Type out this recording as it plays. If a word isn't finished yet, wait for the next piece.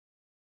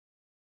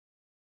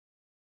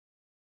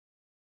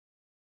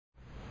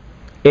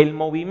El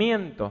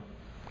movimiento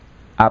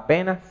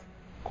apenas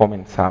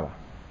comenzaba.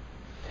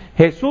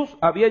 Jesús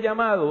había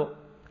llamado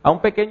a un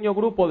pequeño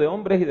grupo de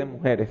hombres y de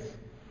mujeres.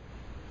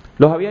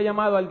 Los había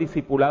llamado al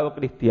discipulado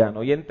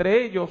cristiano, y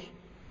entre ellos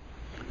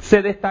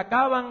se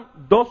destacaban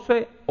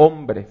 12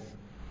 hombres,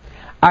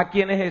 a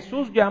quienes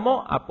Jesús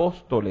llamó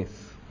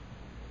apóstoles.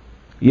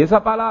 Y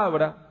esa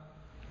palabra,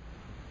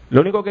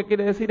 lo único que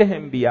quiere decir es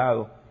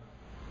enviado.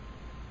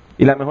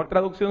 Y la mejor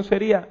traducción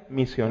sería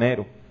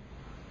misionero.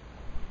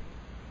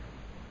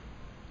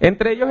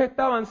 Entre ellos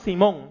estaban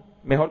Simón,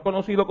 mejor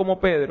conocido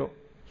como Pedro,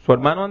 su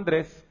hermano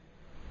Andrés,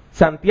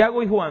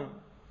 Santiago y Juan,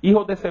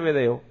 hijos de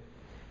Zebedeo,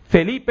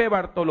 Felipe,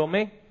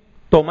 Bartolomé,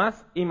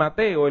 Tomás y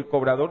Mateo, el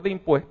cobrador de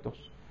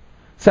impuestos,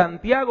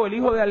 Santiago, el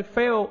hijo de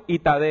Alfeo y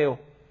Tadeo,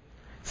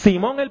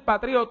 Simón el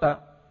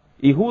patriota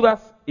y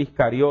Judas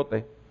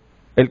Iscariote,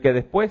 el que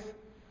después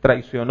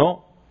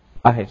traicionó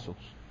a Jesús.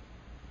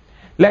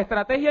 La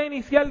estrategia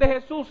inicial de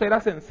Jesús era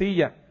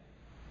sencilla.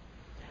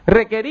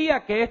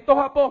 Requería que estos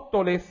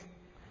apóstoles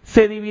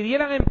se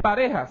dividieran en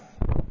parejas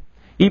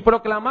y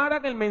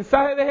proclamaran el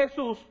mensaje de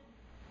Jesús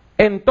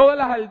en todas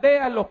las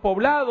aldeas, los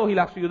poblados y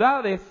las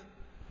ciudades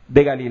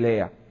de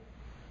Galilea.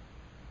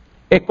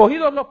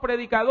 Escogidos los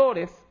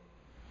predicadores,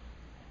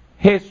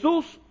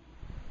 Jesús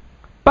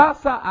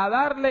pasa a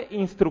darle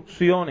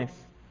instrucciones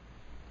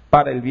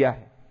para el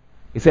viaje.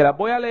 Y se las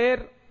voy a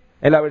leer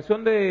en la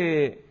versión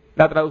de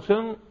la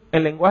traducción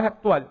en lenguaje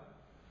actual.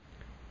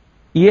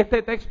 Y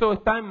este texto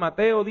está en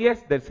Mateo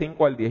 10, del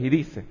 5 al 10, y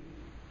dice: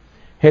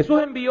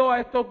 Jesús envió a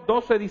estos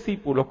 12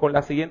 discípulos con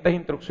las siguientes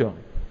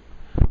instrucciones.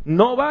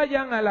 No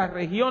vayan a las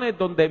regiones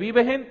donde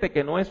vive gente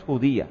que no es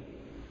judía.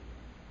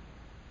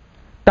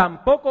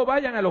 Tampoco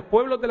vayan a los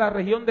pueblos de la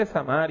región de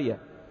Samaria.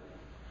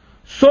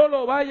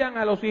 Solo vayan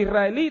a los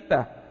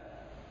israelitas,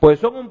 pues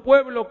son un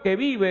pueblo que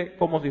vive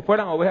como si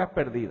fueran ovejas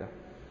perdidas.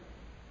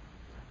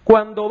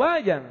 Cuando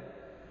vayan,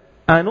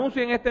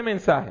 anuncien este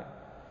mensaje: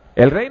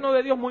 el reino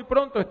de Dios muy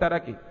pronto estará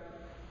aquí.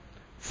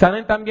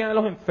 Sanen también a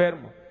los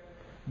enfermos,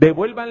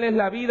 devuélvanles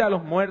la vida a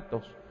los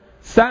muertos,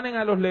 sanen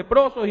a los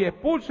leprosos y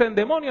expulsen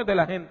demonios de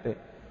la gente.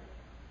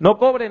 No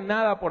cobren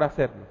nada por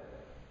hacerlo,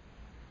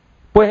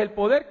 pues el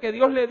poder que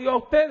Dios le dio a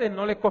ustedes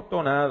no les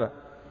costó nada.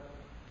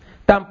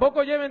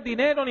 Tampoco lleven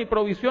dinero ni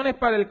provisiones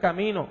para el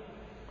camino.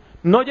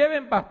 No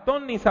lleven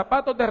bastón, ni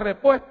zapatos de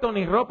repuesto,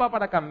 ni ropa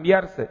para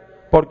cambiarse,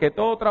 porque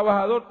todo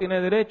trabajador tiene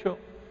derecho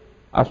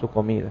a su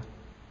comida.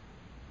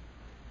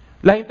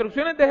 Las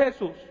instrucciones de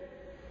Jesús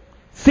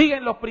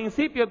siguen los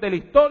principios de la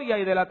historia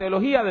y de la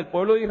teología del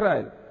pueblo de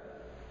Israel.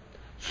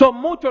 Son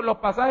muchos los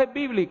pasajes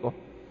bíblicos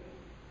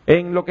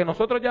en lo que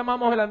nosotros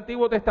llamamos el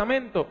Antiguo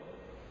Testamento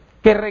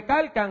que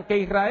recalcan que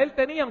Israel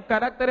tenía un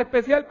carácter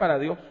especial para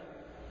Dios.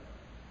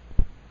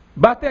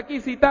 Baste aquí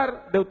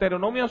citar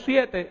Deuteronomio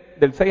 7,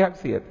 del 6 al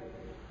 7,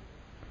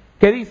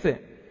 que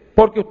dice: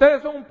 porque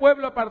ustedes son un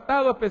pueblo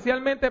apartado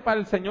especialmente para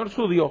el Señor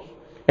su Dios.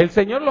 El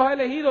Señor los ha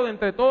elegido de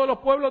entre todos los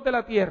pueblos de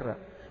la tierra,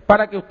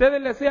 para que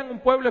ustedes le sean un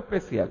pueblo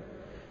especial.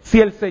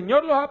 Si el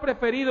Señor los ha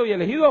preferido y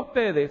elegido a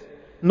ustedes,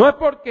 no es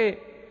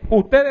porque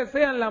ustedes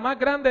sean la más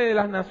grande de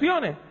las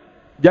naciones,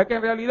 ya que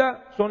en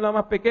realidad son la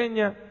más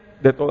pequeña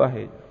de todas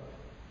ellas.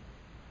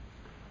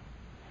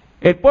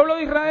 El pueblo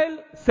de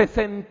Israel se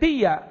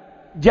sentía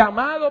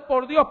llamado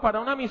por Dios para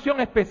una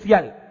misión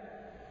especial.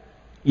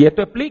 Y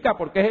esto explica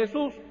por qué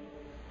Jesús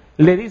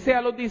le dice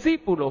a los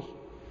discípulos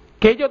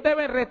que ellos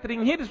deben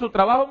restringir su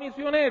trabajo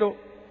misionero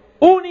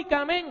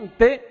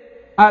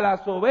únicamente a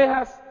las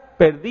ovejas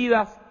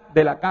perdidas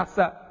de la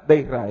casa de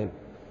Israel.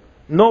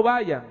 No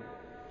vayan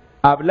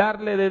a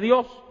hablarle de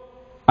Dios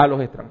a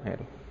los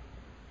extranjeros.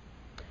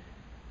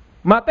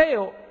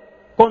 Mateo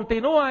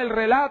continúa el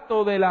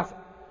relato de las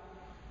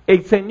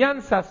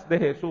enseñanzas de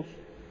Jesús.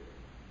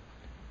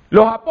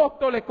 Los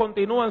apóstoles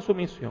continúan su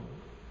misión.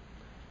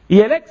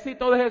 Y el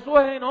éxito de Jesús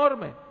es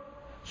enorme.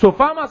 Su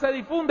fama se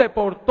difunde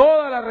por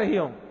toda la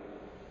región.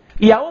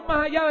 Y aún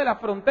más allá de las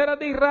fronteras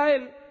de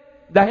Israel,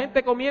 la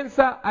gente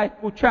comienza a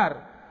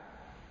escuchar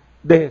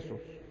de Jesús.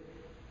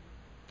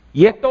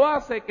 Y esto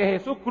hace que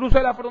Jesús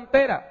cruce la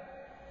frontera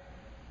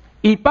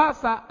y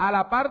pasa a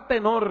la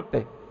parte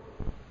norte,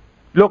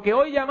 lo que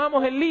hoy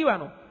llamamos el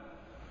Líbano.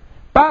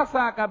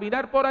 Pasa a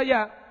caminar por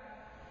allá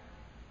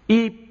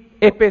y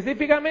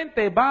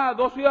específicamente va a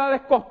dos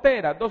ciudades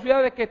costeras, dos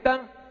ciudades que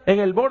están en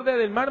el borde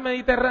del mar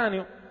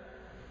Mediterráneo,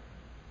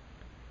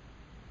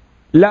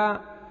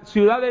 la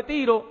ciudad de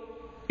Tiro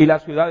y la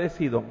ciudad de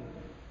Sidón.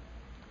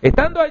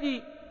 Estando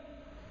allí,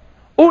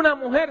 una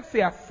mujer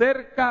se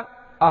acerca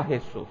a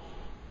Jesús.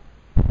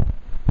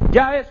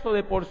 Ya eso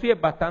de por sí es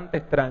bastante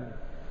extraño,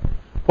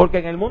 porque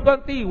en el mundo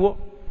antiguo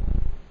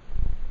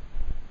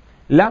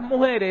las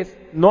mujeres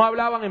no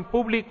hablaban en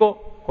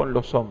público con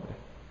los hombres.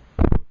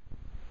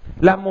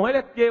 Las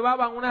mujeres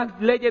llevaban unas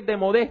leyes de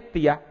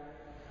modestia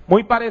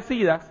muy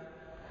parecidas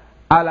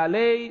a la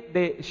ley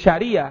de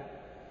Sharia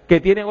que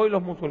tienen hoy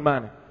los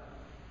musulmanes,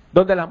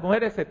 donde las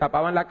mujeres se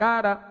tapaban la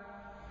cara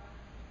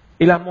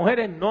y las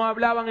mujeres no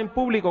hablaban en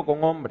público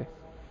con hombres.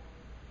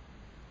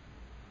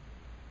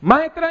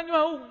 Más extraño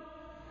aún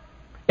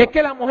es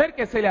que la mujer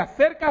que se le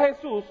acerca a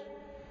Jesús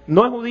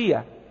no es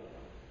judía.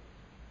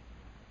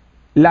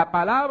 La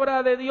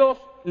palabra de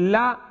Dios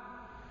la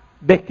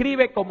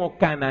describe como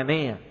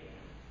cananea.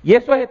 Y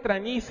eso es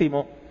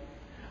extrañísimo,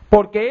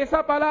 porque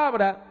esa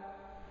palabra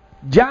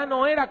ya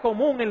no era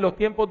común en los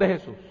tiempos de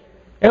Jesús.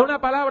 Es una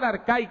palabra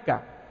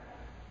arcaica.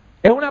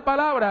 Es una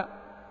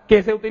palabra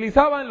que se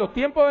utilizaba en los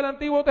tiempos del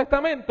Antiguo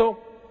Testamento,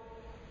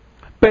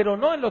 pero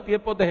no en los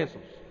tiempos de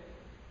Jesús.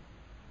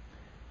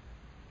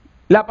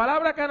 La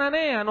palabra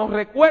cananea nos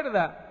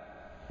recuerda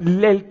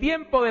el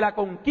tiempo de la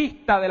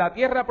conquista de la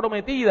tierra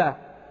prometida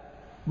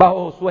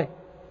bajo Josué.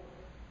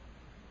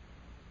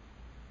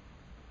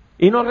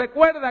 Y nos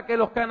recuerda que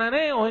los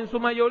cananeos en su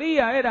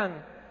mayoría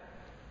eran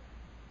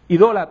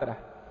idólatras,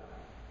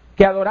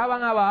 que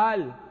adoraban a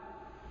Baal,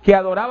 que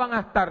adoraban a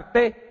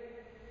Astarté,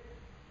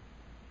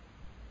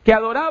 que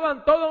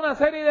adoraban toda una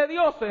serie de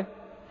dioses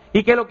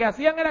y que lo que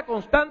hacían era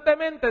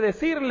constantemente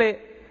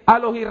decirle a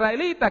los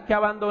israelitas que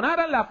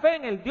abandonaran la fe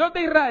en el Dios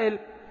de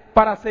Israel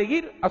para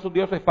seguir a sus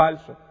dioses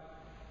falsos.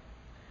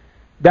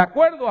 De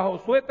acuerdo a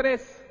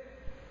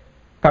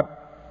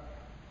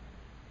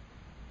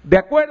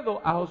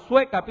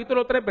Josué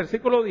capítulo 3,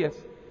 versículo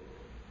 10,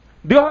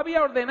 Dios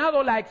había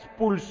ordenado la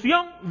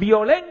expulsión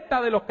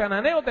violenta de los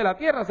cananeos de la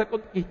tierra a ser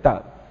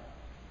conquistada.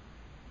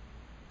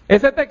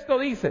 Ese texto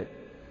dice: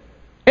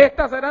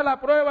 esta será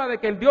la prueba de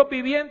que el Dios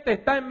viviente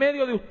está en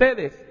medio de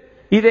ustedes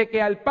y de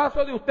que al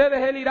paso de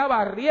ustedes Él irá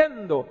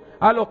barriendo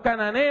a los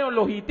cananeos,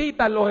 los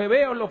hititas, los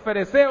heveos, los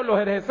fereceos, los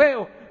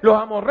jerjeseos,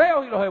 los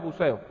amorreos y los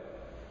jebuseos.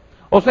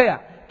 O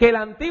sea, que el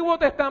Antiguo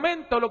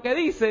Testamento lo que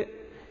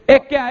dice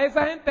es que a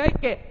esa gente hay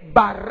que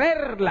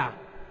barrerla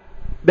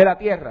de la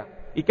tierra.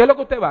 ¿Y qué es lo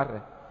que usted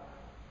barre?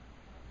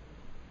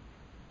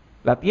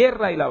 La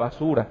tierra y la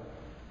basura.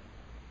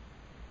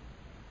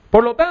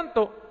 Por lo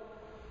tanto,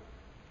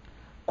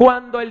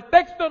 cuando el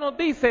texto nos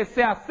dice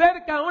se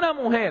acerca a una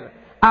mujer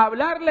a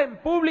hablarle en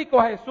público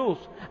a Jesús,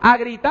 a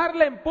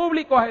gritarle en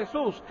público a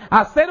Jesús,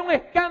 a hacer un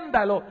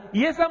escándalo,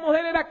 y esa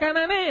mujer era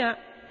cananea,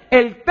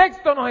 el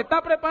texto nos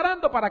está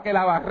preparando para que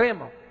la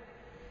barremos,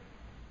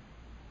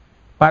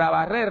 para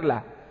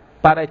barrerla,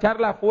 para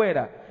echarla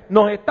afuera.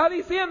 Nos está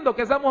diciendo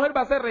que esa mujer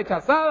va a ser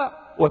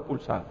rechazada o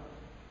expulsada.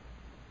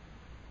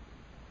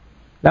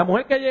 La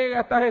mujer que llega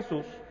hasta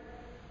Jesús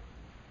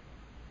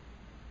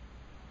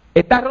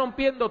está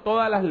rompiendo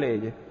todas las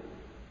leyes.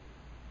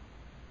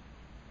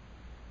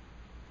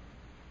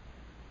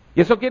 Y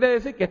eso quiere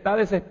decir que está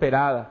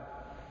desesperada.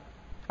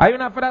 Hay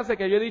una frase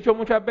que yo he dicho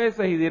muchas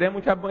veces y diré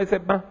muchas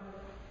veces más.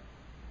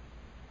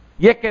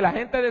 Y es que la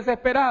gente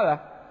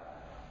desesperada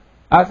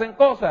hacen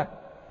cosas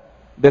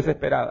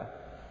desesperadas.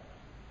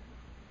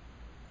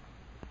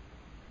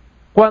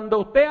 Cuando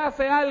usted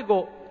hace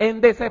algo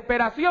en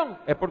desesperación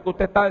es porque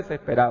usted está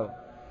desesperado.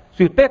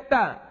 Si usted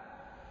está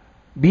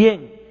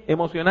bien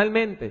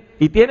emocionalmente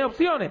y tiene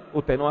opciones,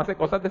 usted no hace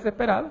cosas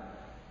desesperadas.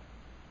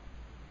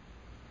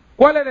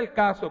 ¿Cuál era el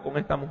caso con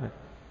esta mujer?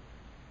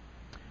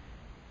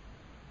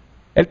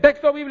 El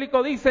texto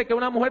bíblico dice que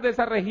una mujer de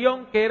esa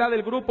región, que era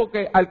del grupo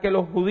al que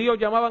los judíos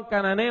llamaban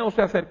cananeos,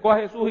 se acercó a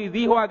Jesús y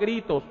dijo a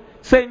gritos: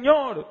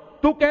 Señor,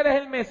 tú que eres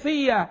el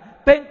Mesías,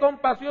 ten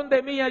compasión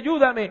de mí,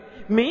 ayúdame.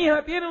 Mi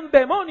hija tiene un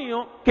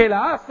demonio que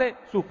la hace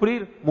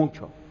sufrir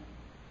mucho.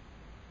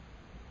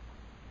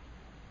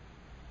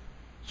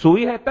 Su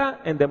hija está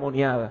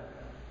endemoniada.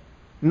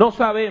 No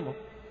sabemos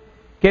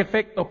qué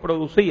efectos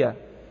producía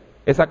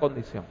esa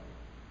condición.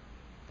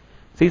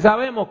 Sí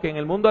sabemos que en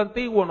el mundo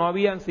antiguo no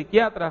habían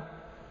psiquiatras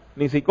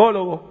ni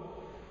psicólogos,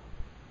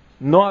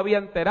 no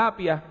habían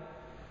terapias,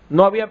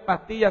 no habían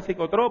pastillas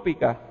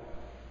psicotrópicas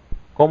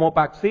como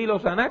Paxil o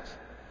Xanax.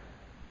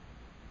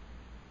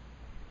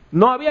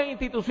 No habían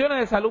instituciones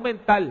de salud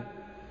mental.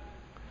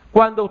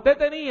 Cuando usted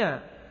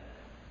tenía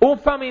un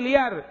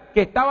familiar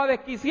que estaba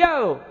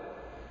desquiciado,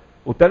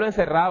 usted lo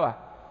encerraba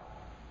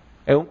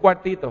en un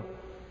cuartito.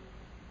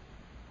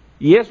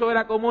 Y eso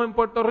era común en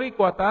Puerto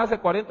Rico hasta hace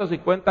 40 o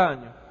 50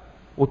 años.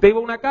 Usted iba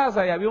a una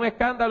casa y había un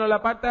escándalo en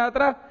la parte de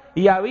atrás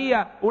y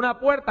había una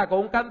puerta con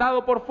un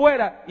candado por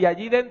fuera y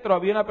allí dentro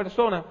había una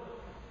persona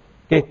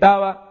que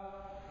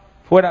estaba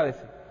fuera de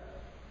sí.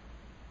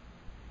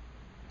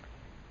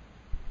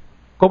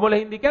 Como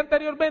les indiqué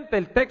anteriormente,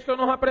 el texto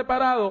nos ha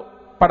preparado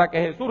para que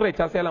Jesús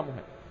rechace a la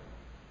mujer.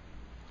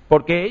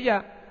 Porque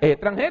ella es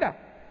extranjera,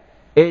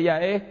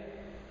 ella es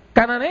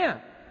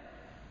cananea.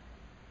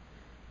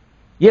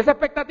 Y esa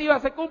expectativa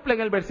se cumple en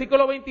el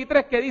versículo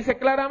 23, que dice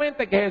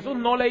claramente que Jesús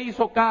no le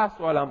hizo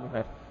caso a la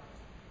mujer.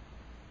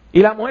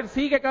 Y la mujer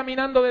sigue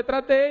caminando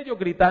detrás de ellos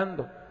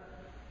gritando.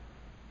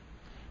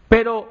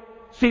 Pero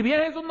si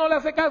bien Jesús no le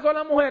hace caso a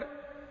la mujer,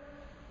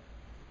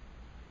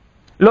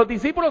 los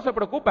discípulos se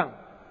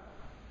preocupan.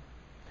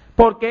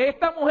 Porque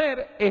esta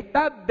mujer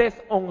está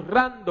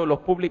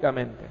deshonrándolos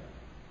públicamente.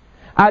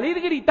 Al ir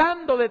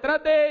gritando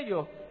detrás de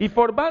ellos y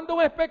formando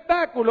un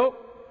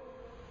espectáculo,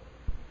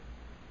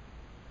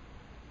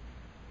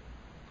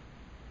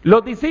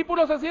 los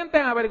discípulos se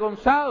sienten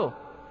avergonzados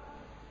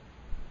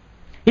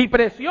y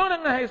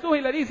presionan a Jesús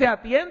y le dicen: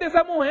 atiende a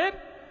esa mujer,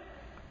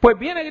 Pues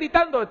viene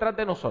gritando detrás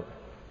de nosotros.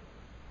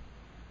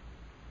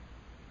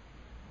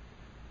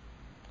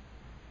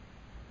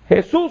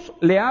 Jesús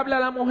le habla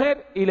a la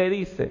mujer y le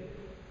dice: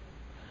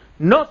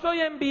 no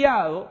soy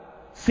enviado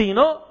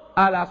sino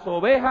a las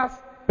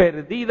ovejas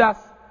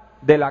perdidas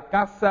de la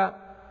casa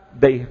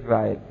de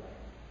Israel.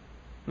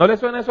 ¿No le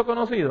suena eso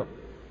conocido?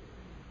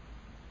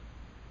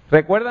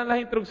 ¿Recuerdan las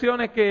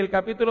instrucciones que el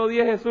capítulo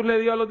 10 Jesús le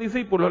dio a los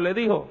discípulos? Le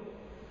dijo: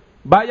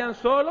 vayan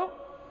solo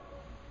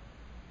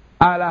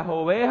a las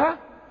ovejas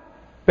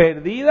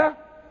perdidas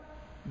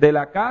de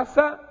la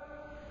casa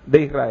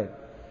de Israel.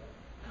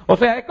 O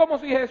sea, es como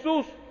si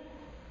Jesús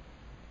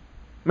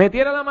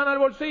metiera la mano al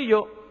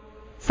bolsillo,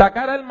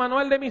 sacara el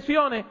manual de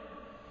misiones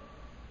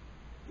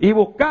y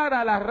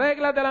buscara las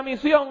reglas de la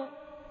misión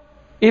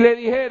y le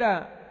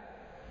dijera: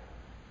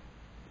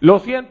 lo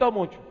siento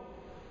mucho,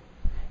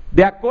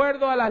 de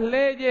acuerdo a las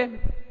leyes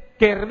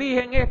que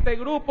rigen este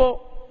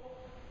grupo,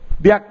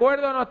 de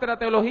acuerdo a nuestra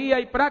teología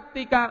y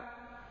práctica,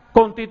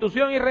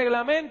 constitución y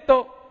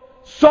reglamento,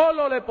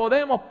 solo le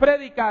podemos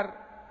predicar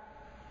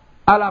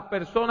a las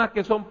personas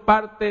que son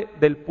parte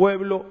del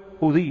pueblo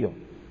judío.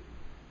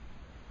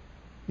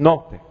 No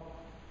usted.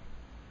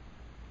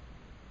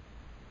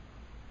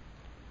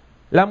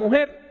 La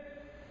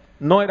mujer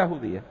no era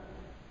judía.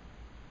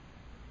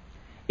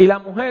 Y la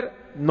mujer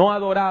no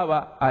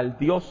adoraba al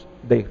Dios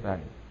de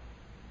Israel.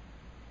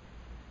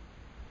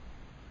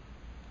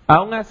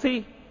 Aún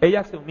así,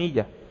 ella se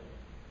humilla,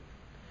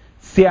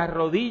 se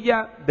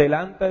arrodilla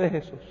delante de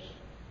Jesús.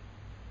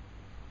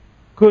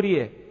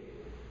 Curie,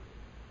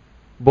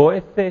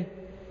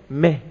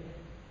 boéceme,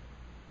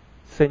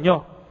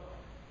 Señor,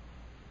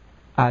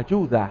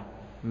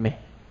 ayúdame.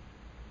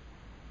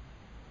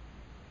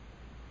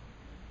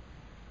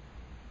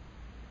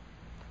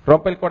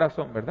 Rompe el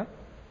corazón, ¿verdad?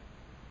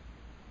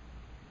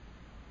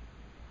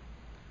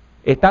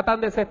 Está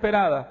tan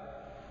desesperada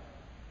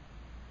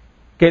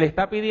que le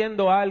está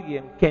pidiendo a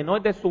alguien que no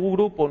es de su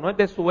grupo, no es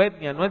de su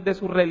etnia, no es de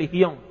su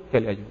religión,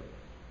 que le ayude.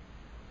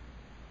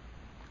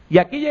 Y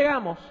aquí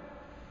llegamos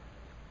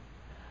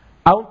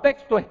a un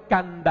texto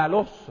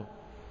escandaloso,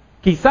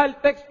 quizá el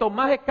texto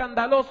más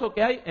escandaloso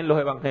que hay en los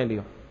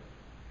evangelios.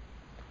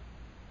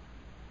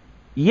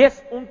 Y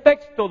es un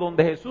texto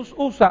donde Jesús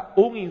usa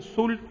un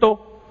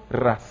insulto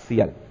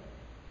racial.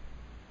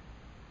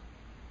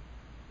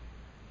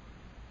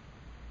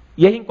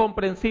 Y es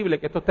incomprensible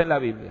que esto esté en la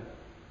Biblia.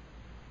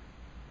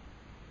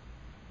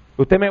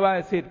 Usted me va a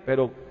decir: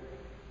 pero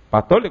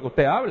pastor, ¿de qué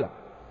usted habla?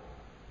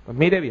 Pues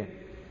mire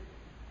bien.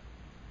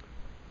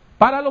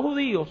 Para los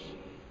judíos,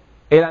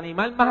 el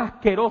animal más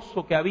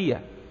asqueroso que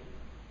había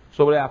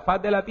sobre la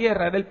faz de la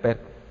tierra era el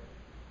perro.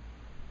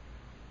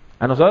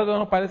 A nosotros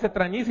nos parece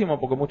extrañísimo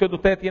porque muchos de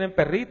ustedes tienen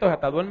perritos y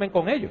hasta duermen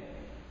con ellos.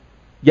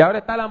 Y ahora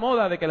está la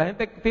moda de que la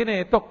gente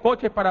tiene estos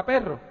coches para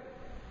perros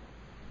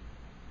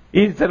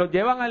y se los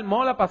llevan al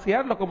mall a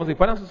pasearlos como si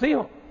fueran sus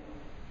hijos.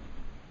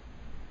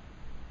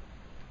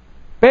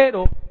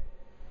 Pero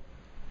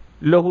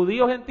los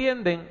judíos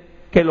entienden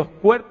que los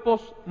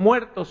cuerpos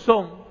muertos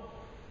son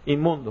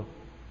inmundos,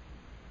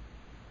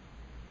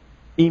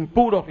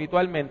 impuros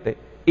ritualmente,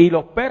 y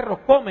los perros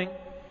comen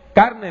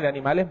carne de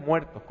animales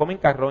muertos, comen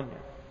carroña.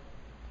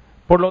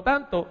 Por lo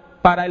tanto,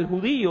 para el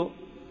judío,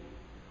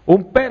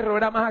 un perro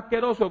era más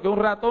asqueroso que un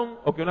ratón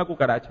o que una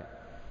cucaracha.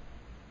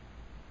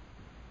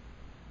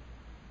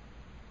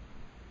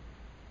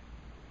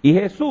 Y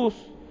Jesús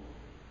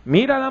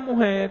mira a la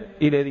mujer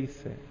y le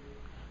dice: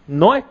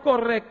 no es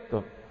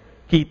correcto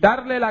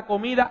quitarle la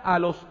comida a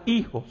los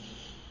hijos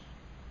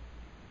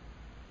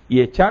y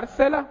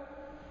echársela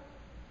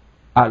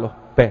a los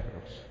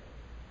perros.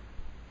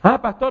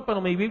 Ah, pastor,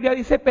 pero mi Biblia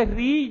dice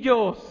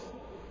perrillos.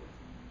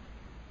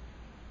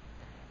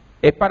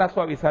 Es para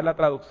suavizar la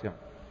traducción.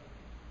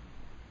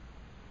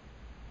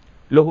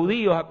 Los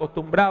judíos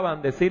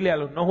acostumbraban decirle a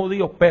los no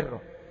judíos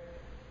perros.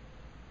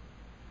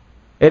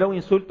 Era un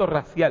insulto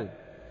racial.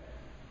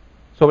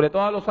 Sobre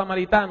todo a los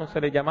samaritanos se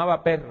les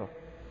llamaba perro.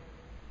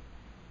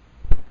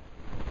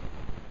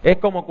 Es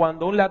como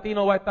cuando un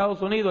latino va a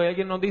Estados Unidos y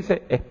alguien nos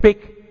dice speak,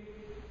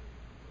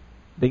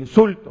 de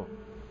insulto.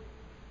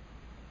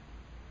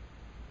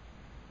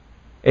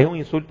 Es un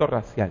insulto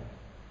racial.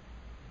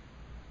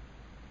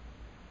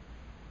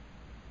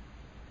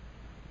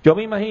 Yo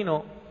me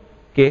imagino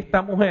que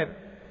esta mujer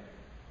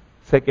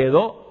se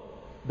quedó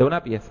de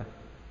una pieza.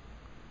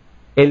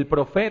 El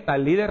profeta,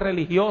 el líder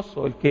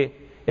religioso, el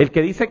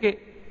que dice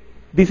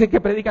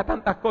que predica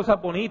tantas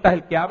cosas bonitas,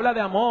 el que habla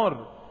de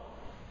amor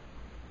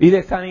y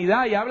de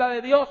sanidad y habla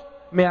de Dios,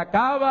 me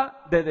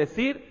acaba de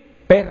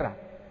decir perra.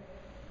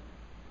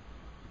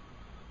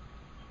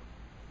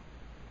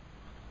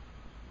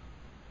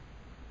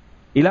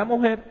 Y la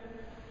mujer,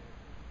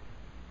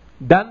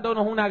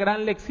 dándonos una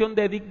gran lección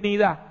de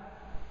dignidad,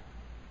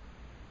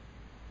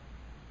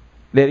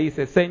 le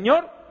dice: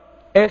 Señor,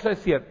 eso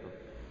es cierto.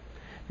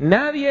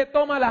 Nadie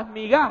toma las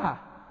migajas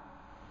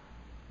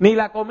ni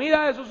la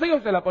comida de sus hijos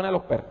y se la pone a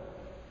los perros.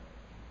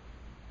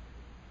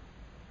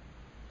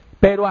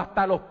 Pero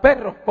hasta los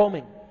perros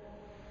comen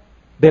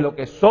de lo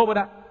que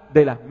sobra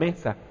de las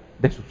mesas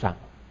de sus amos.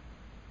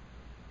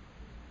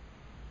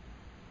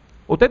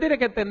 Usted tiene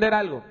que entender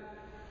algo.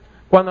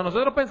 Cuando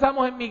nosotros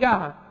pensamos en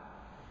migaja,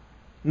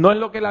 no es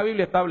lo que la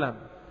Biblia está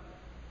hablando.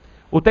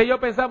 Usted y yo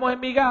pensamos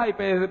en migaja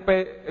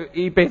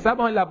y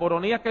pensamos en las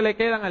boronías que le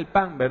quedan al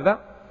pan,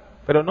 ¿verdad?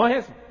 Pero no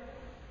es eso.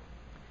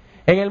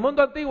 En el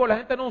mundo antiguo la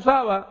gente no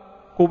usaba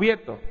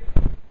cubiertos.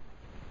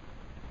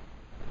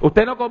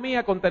 Usted no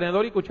comía con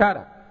tenedor y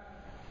cuchara,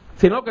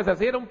 sino que se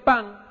hacía un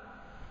pan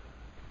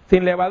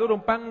sin levadura,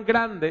 un pan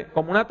grande,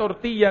 como una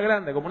tortilla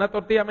grande, como una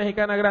tortilla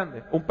mexicana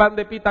grande, un pan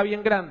de pita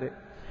bien grande,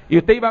 y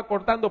usted iba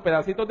cortando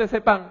pedacitos de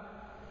ese pan,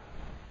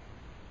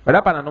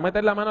 ¿verdad? Para no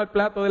meter la mano al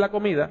plato de la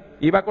comida,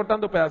 iba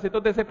cortando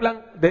pedacitos de ese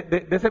pan,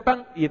 de ese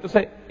pan, y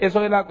entonces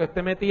eso era lo que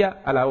usted metía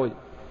a la olla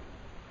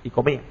y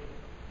comía.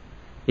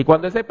 Y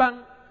cuando ese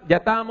pan ya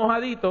estaba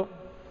mojadito,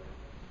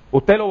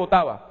 usted lo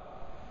botaba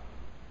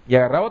y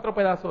agarraba otro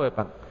pedazo de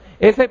pan.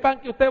 Ese pan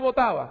que usted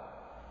botaba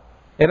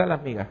eran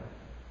las migajas.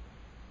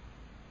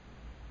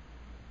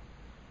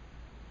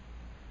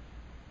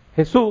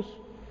 Jesús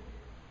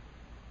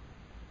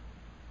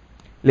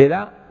le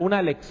da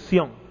una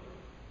lección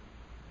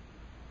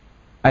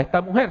a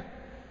esta mujer,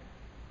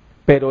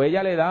 pero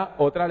ella le da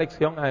otra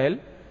lección a él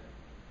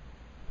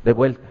de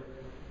vuelta.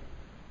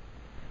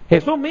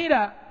 Jesús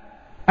mira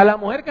a la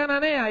mujer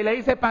cananea y le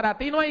dice: para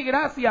ti no hay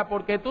gracia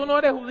porque tú no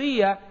eres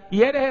judía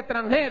y eres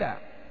extranjera.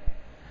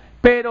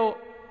 Pero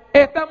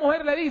esta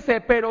mujer le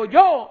dice: pero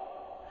yo,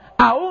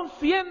 aún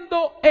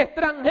siendo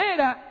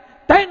extranjera,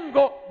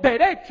 tengo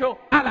derecho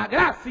a la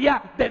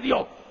gracia de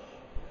Dios.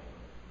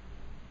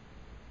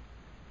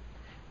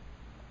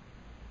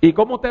 ¿Y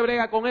cómo usted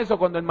brega con eso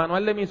cuando el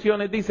manual de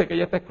misiones dice que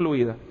ella está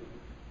excluida?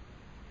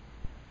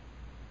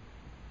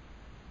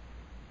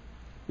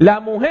 La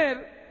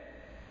mujer,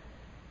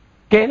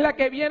 que es la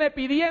que viene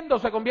pidiendo,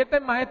 se convierte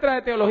en maestra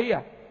de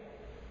teología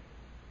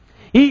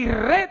y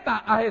reta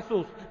a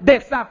Jesús,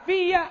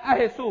 desafía a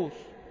Jesús,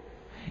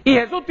 y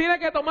Jesús tiene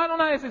que tomar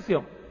una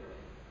decisión.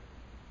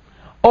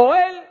 O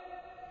él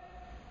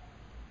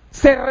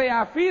se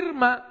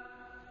reafirma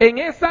en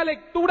esa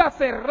lectura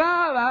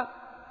cerrada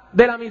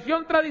de la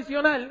misión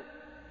tradicional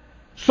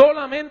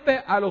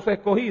solamente a los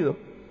escogidos,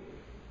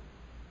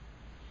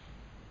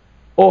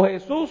 o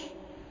Jesús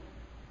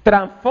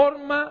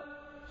transforma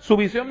su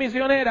visión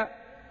misionera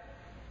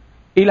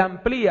y la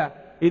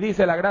amplía y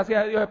dice: la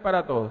gracia de Dios es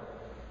para todos.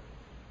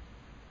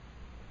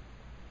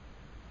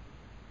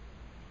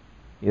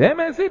 Y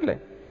déjeme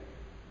decirle,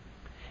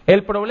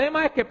 el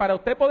problema es que para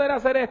usted poder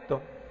hacer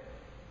esto,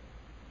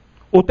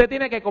 usted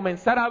tiene que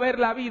comenzar a ver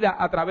la vida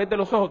a través de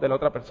los ojos de la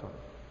otra persona.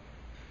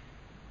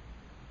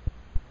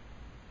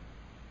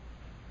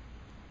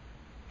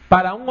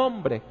 Para un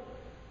hombre,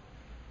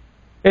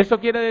 eso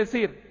quiere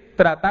decir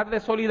tratar de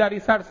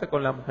solidarizarse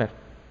con la mujer.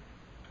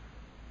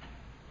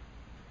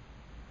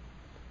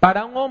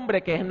 Para un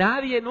hombre que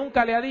nadie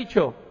nunca le ha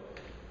dicho: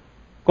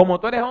 como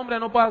tú eres hombre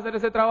no puedes hacer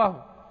ese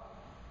trabajo,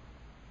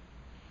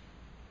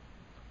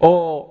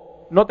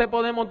 o no te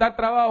podemos dar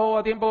trabajo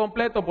a tiempo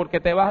completo porque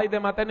te vas a ir de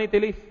maternity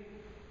leave.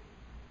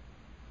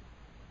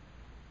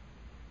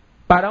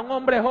 Para un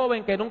hombre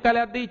joven que nunca le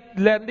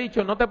han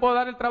dicho: no te puedo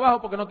dar el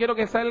trabajo porque no quiero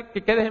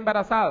que quedes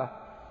embarazada.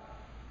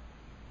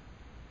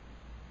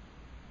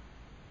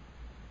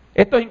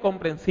 Esto es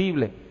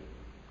incomprensible.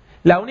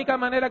 La única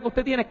manera que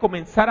usted tiene es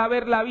comenzar a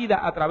ver la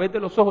vida a través de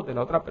los ojos de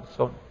la otra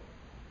persona.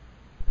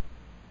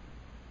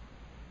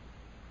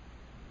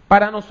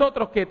 Para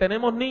nosotros que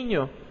tenemos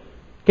niños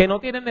que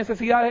no tienen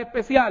necesidades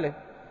especiales,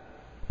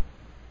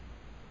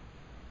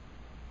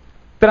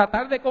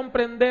 tratar de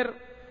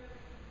comprender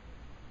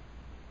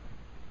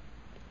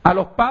a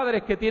los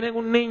padres que tienen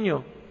un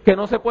niño que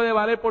no se puede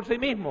valer por sí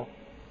mismo,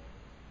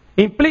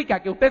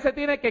 implica que usted se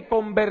tiene que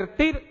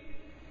convertir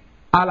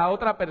a la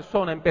otra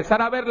persona,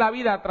 empezar a ver la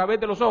vida a través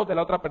de los ojos de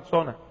la otra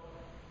persona.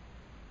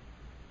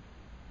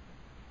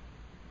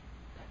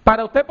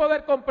 Para usted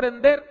poder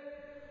comprender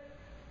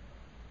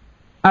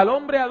al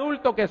hombre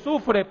adulto que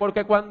sufre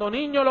porque cuando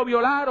niño lo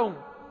violaron,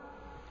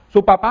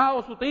 su papá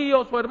o su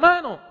tío o su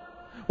hermano,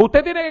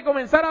 usted tiene que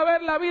comenzar a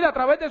ver la vida a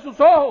través de sus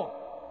ojos.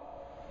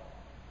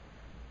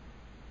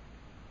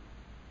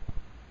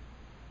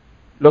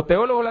 Los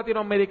teólogos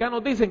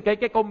latinoamericanos dicen que hay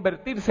que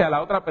convertirse a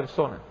la otra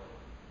persona.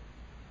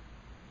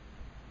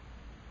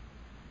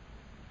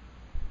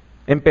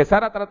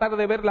 Empezar a tratar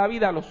de ver la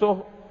vida a los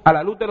ojos, a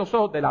la luz de los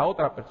ojos de la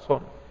otra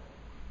persona.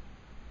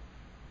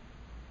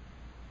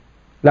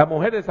 La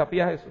mujer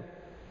desafía a Jesús.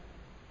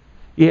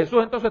 Y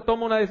Jesús entonces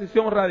toma una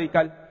decisión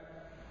radical.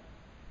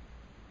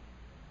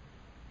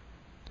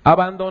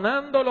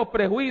 Abandonando los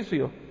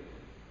prejuicios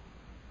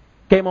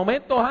que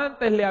momentos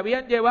antes le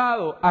habían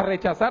llevado a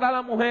rechazar a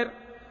la mujer,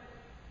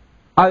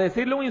 a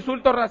decirle un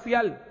insulto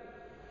racial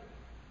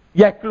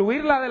y a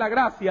excluirla de la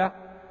gracia,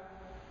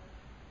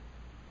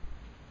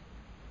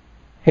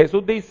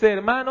 Jesús dice: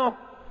 hermano,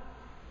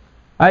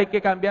 hay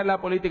que cambiar la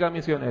política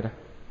misionera.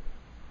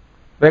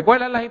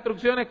 ¿Recuerdan las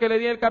instrucciones que le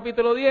di en el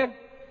capítulo 10?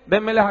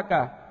 Dénmelas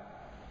acá.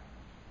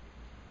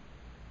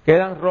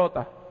 Quedan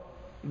rotas,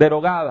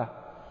 derogadas,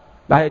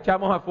 las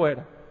echamos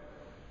afuera.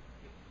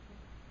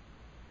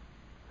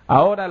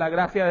 Ahora la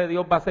gracia de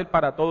Dios va a ser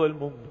para todo el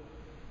mundo.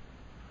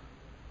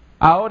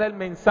 Ahora el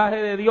mensaje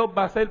de Dios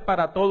va a ser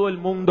para todo el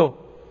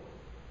mundo.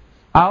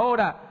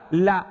 Ahora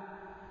la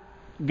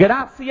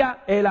gracia,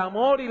 el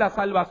amor y la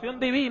salvación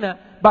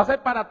divina va a ser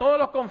para todos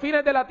los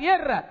confines de la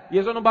tierra. Y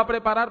eso nos va a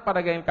preparar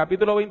para que en el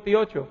capítulo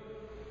 28,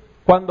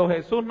 cuando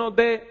Jesús nos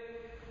dé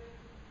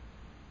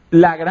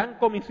la gran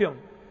comisión,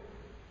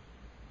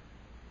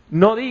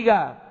 no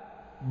diga,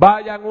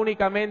 vayan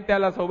únicamente a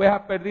las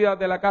ovejas perdidas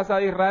de la casa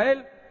de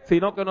Israel,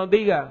 sino que nos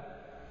diga,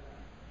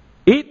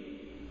 id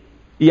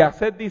y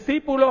haced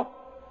discípulos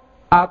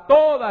a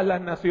todas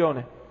las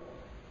naciones,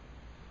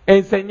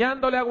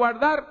 enseñándole a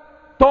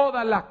guardar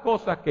todas las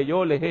cosas que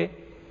yo les he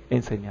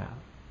enseñado.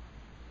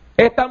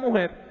 Esta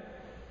mujer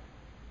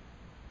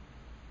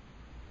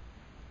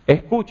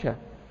escucha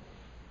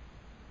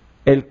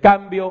el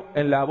cambio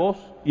en la voz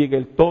y en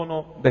el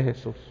tono de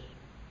Jesús.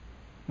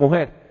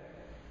 Mujer,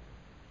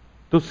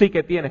 tú sí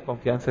que tienes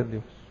confianza en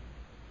Dios.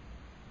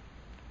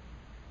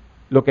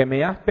 Lo que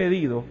me has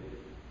pedido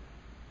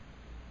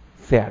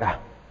se hará.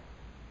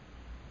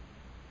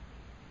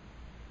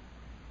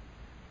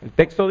 El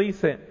texto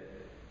dice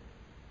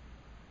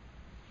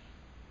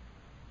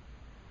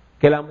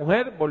que la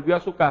mujer volvió a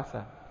su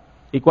casa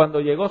y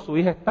cuando llegó su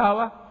hija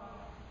estaba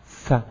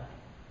sana.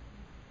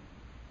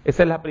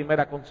 Esa es la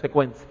primera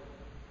consecuencia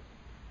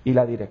y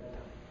la directa.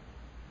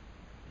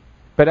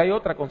 Pero hay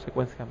otra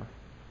consecuencia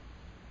más.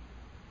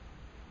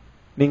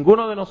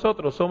 Ninguno de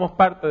nosotros somos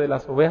parte de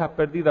las ovejas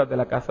perdidas de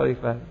la casa de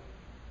Israel.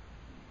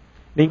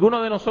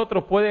 Ninguno de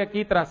nosotros puede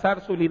aquí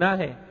trazar su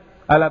linaje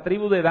a la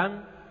tribu de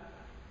Dan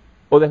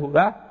o de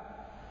Judá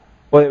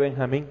o de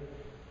Benjamín.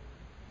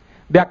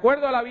 De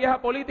acuerdo a la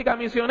vieja política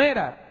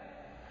misionera,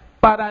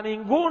 para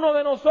ninguno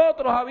de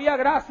nosotros había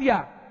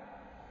gracia.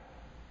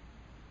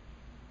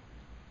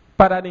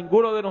 Para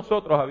ninguno de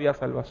nosotros había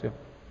salvación.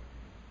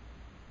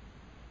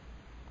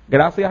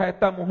 Gracias a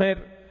esta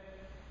mujer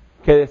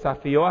que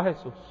desafió a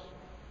Jesús,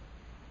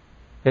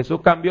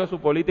 Jesús cambió su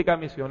política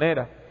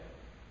misionera.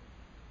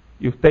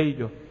 Y usted y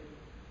yo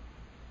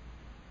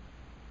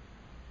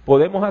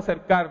podemos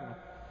acercarnos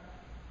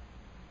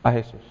a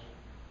Jesús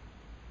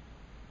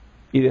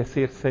y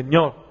decir,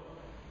 Señor,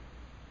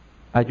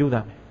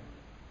 ayúdame.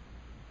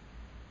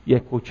 Y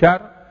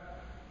escuchar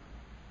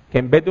que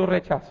en vez de un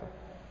rechazo,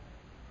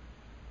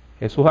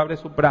 Jesús abre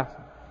sus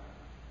brazos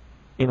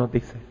y nos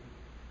dice,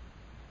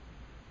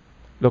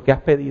 lo que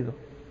has pedido,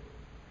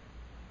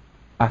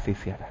 así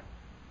se hará.